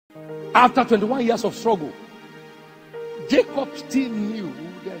After 21 years of struggle, Jacob still knew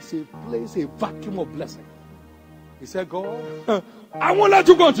there's a place, a vacuum of blessing. He said, God, I won't let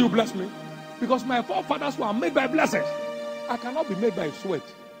you go until you bless me. Because my forefathers were made by blessings. I cannot be made by sweat.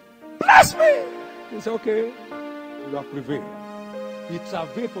 Bless me! He said, okay, you have prevailed. He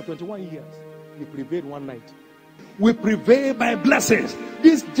travailed for 21 years. He prevailed one night. We prevail by blessings.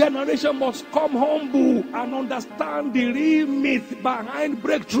 This generation must come humble and understand the real myth behind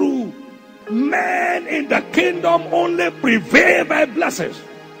breakthrough. Men in the kingdom only prevail by blessings.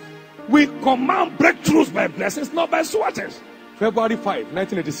 We command breakthroughs by blessings, not by sweaters. February 5,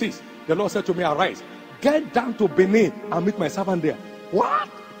 1986, the Lord said to me, arise, get down to Benin and meet my servant there. What?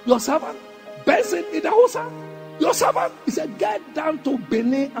 Your servant? Benson Idahosa? Your servant? He said, get down to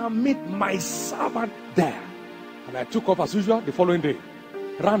Benin and meet my servant there. And I took off as usual the following day.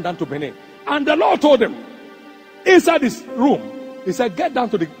 Ran down to Benin. And the Lord told him, inside this room, he said, get down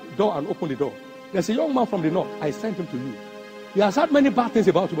to the door and open the door. There's a young man from the north. I sent him to you. He has heard many bad things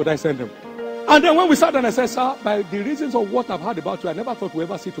about you, but I sent him. And then when we sat down, I said, sir, by the reasons of what I've heard about you, I never thought we'd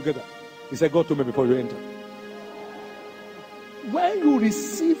ever sit together. He said, God told me before you enter. When you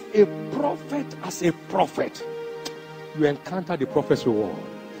receive a prophet as a prophet, you encounter the prophet's reward.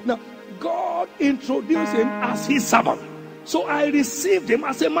 Now, God introduced him as his servant. So I received him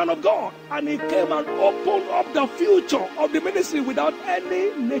as a man of God. And he came and opened up the future of the ministry without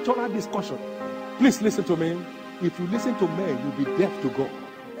any natural discussion. Please listen to me. If you listen to men, you'll be deaf to God.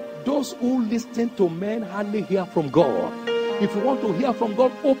 Those who listen to men hardly hear from God. If you want to hear from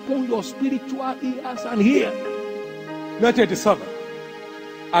God, open your spiritual ears and hear. 1987,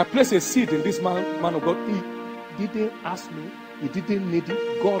 I placed a seed in this man of God. He didn't ask me. He didn't need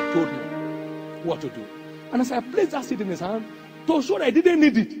it. God told me what to do. And as I placed that seed in his hand, to show that I didn't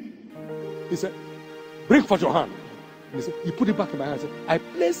need it, he said, bring forth your hand. And he put it back in my hand. He said, I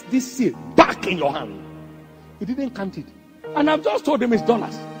placed this seed back in your hand. He didn't count it. And I've just told him it's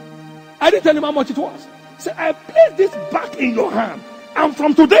dollars. I didn't tell him how much it was. He said, I placed this back in your hand. And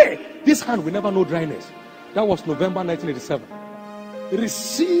from today, this hand will never know dryness. That was November 1987.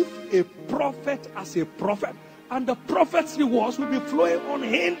 Receive a prophet as a prophet. And the prophet's rewards will be flowing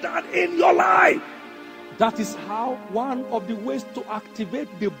unhindered in your life. That is how one of the ways to activate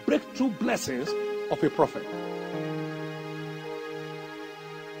the breakthrough blessings of a prophet.